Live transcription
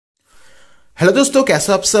Hello दोस्तों,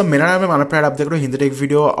 कैसे हो आप सब। मेरा नाम है मानव प्यार, आप देख रहे हो हिंदी टेक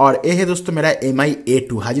वीडियो और ये है दोस्तों मेरा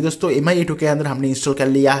MIUI। हाँ जी दोस्तों, MIUI के अंदर हमने इंस्टॉल कर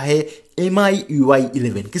लिया है MIUI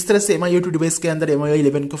 11। किस तरह से MIUI डिवाइस के अंदर MIUI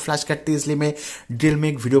 11 को फ्लैश करते हैं, इसलिए मैं डिटेल में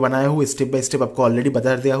एक वीडियो बनाया हूँ, स्टेप बाय स्टेप आपको ऑलरेडी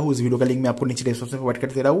बता दिया हूँ। उस वीडियो का लिंक मैं आपको नीचे डिस्क्रिप्शन में प्रोवाइड कर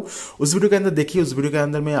दे रहा हूँ। उस वीडियो के अंदर देखिए, उस वीडियो के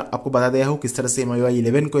अंदर मैं आपको बता दिया हूँ किस तरह से MIUI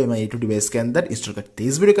 11 को MIUI डिवाइस के अंदर इंस्टॉल करते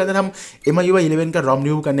हैं। इस वीडियो के अंदर हम MIUI 11 का ROM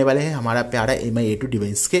रिव्यू करने वाले हैं हमारा प्यारा MIUI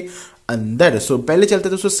डिवाइस के अंदर। सो पहले चलते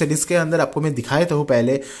दोस्तों सेटिंग्स के अंदर, आपको मैं दिखाया था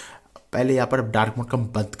पहले यहाँ पर डार्क मोड का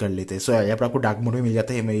बंद कर लेते हैं। सो यहाँ पर आपको डार्क मोड में मिल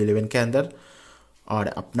जाता है MIUI 11 के अंदर और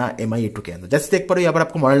अपना MIUI के अंदर। जैसे देख पा रहे हो यहाँ पर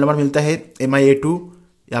आपको मॉडल नंबर मिलता है MIUI।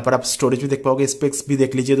 यहाँ पर आप स्टोरेज भी देख पाओगे, स्पेक्स भी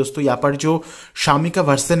देख लीजिए दोस्तों। यहाँ पर जो Xiaomi का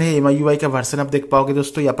वर्जन है MIUI का वर्जन आप देख पाओगे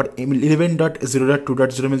दोस्तों। यहाँ पर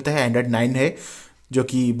 11.0.2.0 मिलता है, एंड्रॉइड 9 है, जो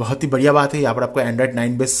कि बहुत ही बढ़िया बात है। यहाँ पर आपको एंड्रॉइड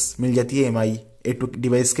 9 बेस मिल जाती है MIUI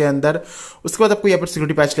डिवाइस के अंदर। उसके बाद आपको यहाँ पर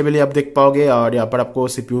सिक्योरिटी पैच लेवल आप देख पाओगे और यहाँ पर आपको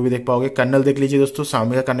CPU भी देख पाओगे। कर्नल देख लीजिए दोस्तों,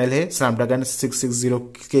 Xiaomi का कर्नल है स्नैपड्रैगन 660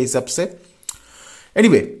 के हिसाब से।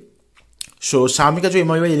 एनीवे Xiaomi का जो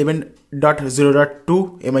MIUI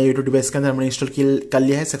 11.0.2 MIUI डिवाइस के अंदर हमने इंस्टॉल कर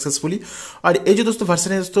लिया है सक्सेसफुली। और ये जो दोस्तों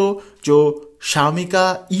वर्जन है दोस्तों, जो Xiaomi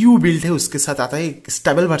का EU बिल्ड है उसके साथ आता है,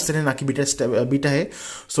 स्टेबल वर्जन है, ना कि बीटा है।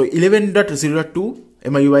 सो 11.0.2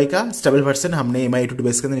 MIUI का स्टेबल वर्जन हमने MIUI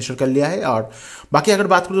डिवाइस के अंदर इंस्टॉल कर लिया है। और बाकी अगर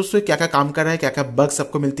बात करूँ दोस्तों क्या क्या काम कर रहा है, क्या क्या बग्स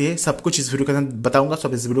आपको मिलती है, सब कुछ इस वीडियो के अंदर बताऊंगा।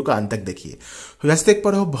 सब इस वीडियो का अंत तक देखिए। तो जैसे देख पा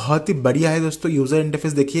रहे हो बहुत ही बढ़िया है दोस्तों, यूजर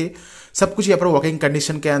इंटरफेस देखिए, सब कुछ यहाँ पर वर्किंग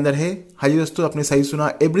कंडीशन के अंदर है। हाँ जी दोस्तों, आपने सही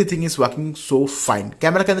सुना, everything is working so fine.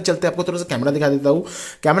 Camera के अंदर चलते हैं, आपको थोड़ा सा कैमरा दिखा देता हूँ।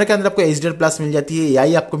 कैमरा के अंदर आपको HDR+ मिल जाती है,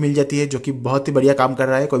 AI आपको मिल जाती है, जो कि बहुत ही बढ़िया काम कर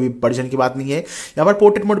रहा है, कोई भी परेशानी की बात नहीं है। यहाँ पर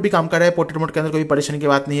पोर्ट्रेट मोड भी काम कर रहा है, पोर्ट्रेट मोड के अंदर कोई परेशानी की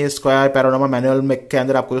बात नहीं है। स्क्वायर, पैनोरामा, मैनुअल में के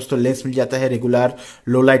अंदर आपको दोस्तों लेंस मिल जाता है, रेगुलर,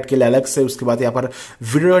 लो लाइट के लिए अलग से। उसके बाद यहाँ पर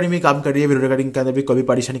वीडियो रिकॉर्डिंग भी काम कर रही है, वीडियो रिकॉर्डिंग के अंदर भी कोई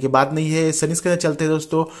परेशानी की बात नहीं है। सेटिंग्स के अंदर चलते हैं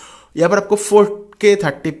दोस्तों, यहाँ पर आपको 4K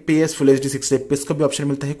 30fps full HD 60fps का भी ऑप्शन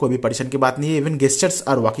मिलता है, कोई भी परेशानी की बात नहीं है। Even gestures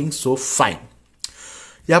are working so fine.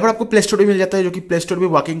 यहाँ पर आपको प्ले स्टोर भी मिल जाता है, जो कि प्ले स्टोर भी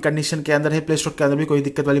वर्किंग कंडीशन के अंदर है। प्ले स्टोर के अंदर भी कोई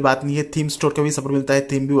दिक्कत वाली बात नहीं है। थीम स्टोर का भी सपोर्ट मिलता है,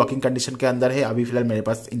 थीम भी वर्किंग कंडीशन के अंदर है। अभी फिलहाल मेरे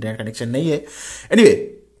पास इंटरनेट कनेक्शन नहीं है।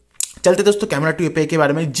 एनीवे चलते दोस्तों कैमरा टू API के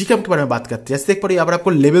बारे में, GCam के बारे में बात करते हैं। जैसे देख पा रहे हो यहाँ पर आपको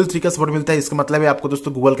लेवल 3 का सपोर्ट मिलता है, इसका मतलब है आपको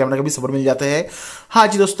दोस्तों गूगल कैमरा का भी सपोर्ट मिल जाता है। हाँ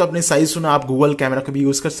जी दोस्तों, आपने सही सुना, आप गूगल कैमरा का भी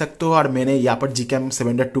यूज कर सकते हो। और मैंने यहाँ पर GCam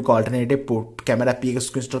 7.2 का ऑल्टरनेटिव कैमरा API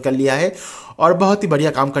को इंस्टॉल कर लिया है और बहुत ही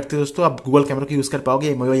बढ़िया काम करते हैं दोस्तों। आप गूगल कैमरा को यूज कर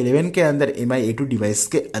पाओगे MIUI 11 के अंदर, MIUI डिवाइस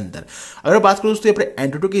के अंदर। अगर बात करूँ दोस्तों यहाँ पर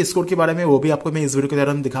Antutu के स्कोर के बारे में, वो भी आपको मैं इस वीडियो के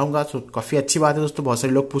दौरान दिखाऊंगा। सो काफी अच्छी बात है दोस्तों, बहुत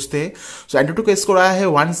सारे लोग पूछते हैं। सो Antutu का स्कोर आया है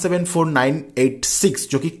 174986,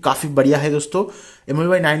 जो कि काफी बढ़िया है दोस्तों।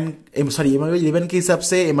 MIUI 11 के हिसाब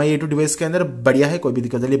से MIUI डिवाइस के अंदर बढ़िया है, कोई भी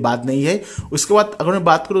दिक्कत वाली बात नहीं है। उसके बाद अगर मैं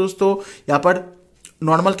बात करूं दोस्तों, यहाँ पर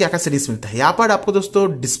नॉर्मल क्या क्या सेटिंग्स मिलता है। यहाँ पर आपको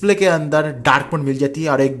दोस्तों डिस्प्ले के अंदर डार्क मोड मिल जाती है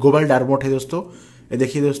और एक ग्लोबल डार्क मोड है दोस्तों। ये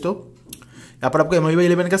देखिए दोस्तों, यहाँ पर आपको MIUI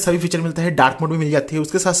 11 का सभी फीचर मिलता है, डार्क मोड भी मिल जाती है।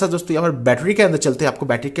 उसके साथ साथ दोस्तों यहाँ पर बैटरी के अंदर चलते हैं, आपको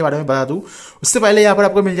बैटरी के बारे में बता दूं उससे पहले यहाँ पर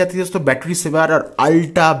आपको मिल जाती है दोस्तों बैटरी सेवर और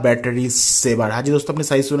अल्ट्रा बैटरी सेवर। हाँ जी दोस्तों, आपने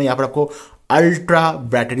सही सुना, यहाँ पर आपको अल्ट्रा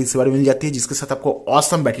बैटरी सेवर मिल जाती है, जिसके साथ आपको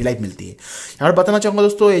ऑसम बैटरी लाइफ मिलती है। यहाँ पर बताना चाहूंगा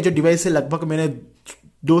दोस्तों, ये जो डिवाइस है लगभग मैंने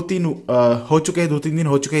 2-3 दिन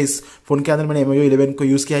हो चुके हैं इस फोन के अंदर मैंने MIUI 11 को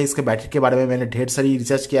यूज किया है। इसके बैटरी के बारे में मैंने ढेर सारी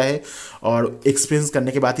रिसर्च किया है और एक्सपीरियंस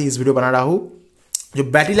करने के बाद ही इस वीडियो बना रहा हूँ। जो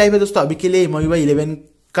बैटरी लाइफ है दोस्तों अभी के लिए MIUI 11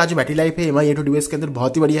 का जो बैटरी लाइफ है MIUI डिवाइस के अंदर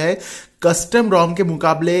बहुत ही बढ़िया है। कस्टम ROM के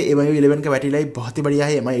मुकाबले MIUI 11 का बैटरी लाइफ बहुत ही बढ़िया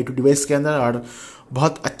है MIUI डिवाइस के अंदर और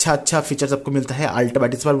बहुत अच्छा फीचर्स आपको मिलता है। अल्ट्रा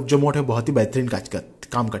बैटरी पर जो मोड है बहुत ही बेहतरीन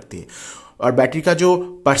काम करती है और बैटरी का जो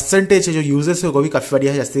परसेंटेज है, जो यूजेस है, वो भी काफी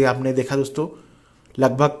बढ़िया है। जैसे आपने देखा दोस्तों,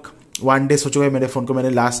 लगभग 1 डे हो चुका है मेरे फोन को मैंने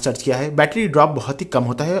लास्ट चार्ज किया है। बैटरी ड्रॉप बहुत ही कम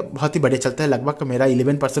होता है, बहुत ही बढ़िया चलता है। लगभग मेरा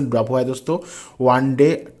 11% ड्रॉप हुआ है दोस्तों 1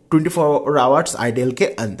 डे 24 आवर्स आइडियल के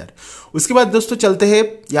अंदर। उसके बाद दोस्तों चलते हैं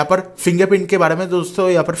यहाँ पर फिंगरप्रिंट के बारे में। दोस्तों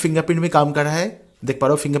यहाँ पर फिंगरप्रिंट भी काम कर रहा है, देख पा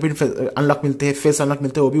रहे हो। फिंगरप्रिंट अनलॉक मिलते हैं, फेस अनलॉक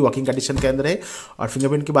मिलते हैं, वो भी वर्किंग कंडीशन के अंदर है। और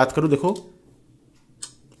फिंगरप्रिंट की बात करूँ, देखो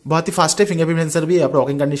बहुत ही फास्ट है। फिंगरप्रिंट सेंसर भी आपको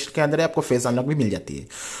वर्किंग कंडीशन के अंदर है, आपको फेस अनलॉक भी मिल जाती है।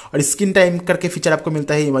 और स्क्रीन टाइम करके फीचर आपको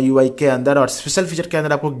मिलता है MIUI के अंदर। और स्पेशल फीचर के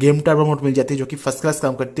अंदर आपको गेम टर्बो मोड मिल जाती है, जो कि फर्स्ट क्लास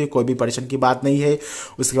काम करती है, कोई भी परेशानी की बात नहीं है।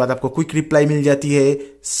 उसके बाद आपको क्विक रिप्लाई मिल जाती है,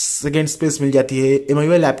 सेकेंड स्पेस मिल जाती है।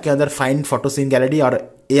 MIUI लैब के अंदर फाइंड फोटो सीन गैलरी और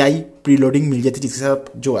AI प्रीलोडिंग मिल जाती है, जिसके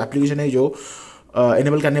साथ जो एप्लीकेशन है जो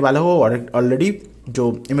इनेबल करने वाला हो और ऑलरेडी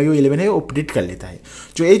जो MIUI 11 है वो प्रिडिक्ट कर लेता है।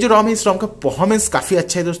 जो ये जो रॉम है, इस रॉम का परफॉर्मेंस काफ़ी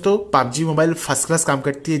अच्छा है दोस्तों। PUBG मोबाइल फर्स्ट क्लास काम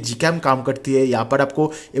करती है, GCam काम करती है, यहाँ पर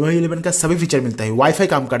आपको MIUI 11 का सभी फीचर मिलता है। वाईफाई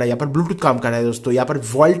काम कर रहा है, यहाँ पर ब्लूटूथ काम कर रहा है दोस्तों, यहाँ पर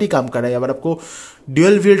वॉल्टी काम कर रहा है, यहाँ पर आपको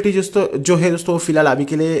ड्यूअल वीएलटी जो है दोस्तों फिलहाल अभी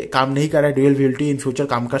के लिए काम नहीं कर रहा है। ड्यूअल वीएलटी इन फ्यूचर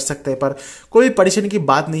काम कर सकते हैं, पर कोई परेशानी की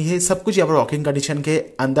बात नहीं है। सब कुछ यहाँ पर वर्किंग कंडीशन के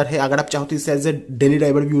अंदर है। अगर आप चाहो तो इसे एज ए डेली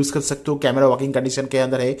ड्राइवर भी यूज कर सकते हो। कैमरा वर्किंग कंडीशन के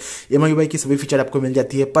अंदर है। MIUI की सभी फीचर आपको मिल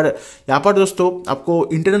जाती है, पर यहाँ पर दोस्तों आपको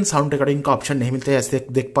इंटरनल साउंड रिकॉर्डिंग का ऑप्शन नहीं मिलता है, ऐसे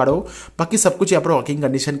देख पा रहे हो। बाकी सब कुछ यहाँ पर वर्किंग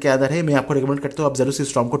कंडीशन के अंदर है। मैं आपको रिकमेंड करता हूँ आप जरूर से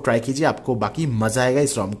इस रॉम को ट्राई कीजिए, आपको बाकी मजा आएगा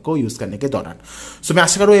इस रॉम को यूज करने के दौरान। सो मैं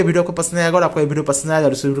आशा करूँ ये वीडियो को पसंद आएगा, और आपको ये वीडियो पसंद आया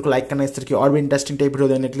जरूर वीडियो को लाइक करना। इस तरह की और भी इंटरेस्टिंग टाइप वीडियो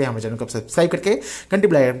देने के लिए हमारे चैनल को सब्सक्राइब करके घंटी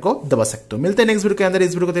बेल आइकन को दबा सकते हो। मिलते हैं नेक्स्ट वीडियो के अंदर। इस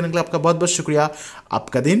वीडियो को देखने के लिए आपका बहुत बहुत शुक्रिया।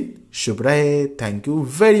 आपका दिन शुभ रहे। Thank you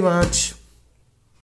very much.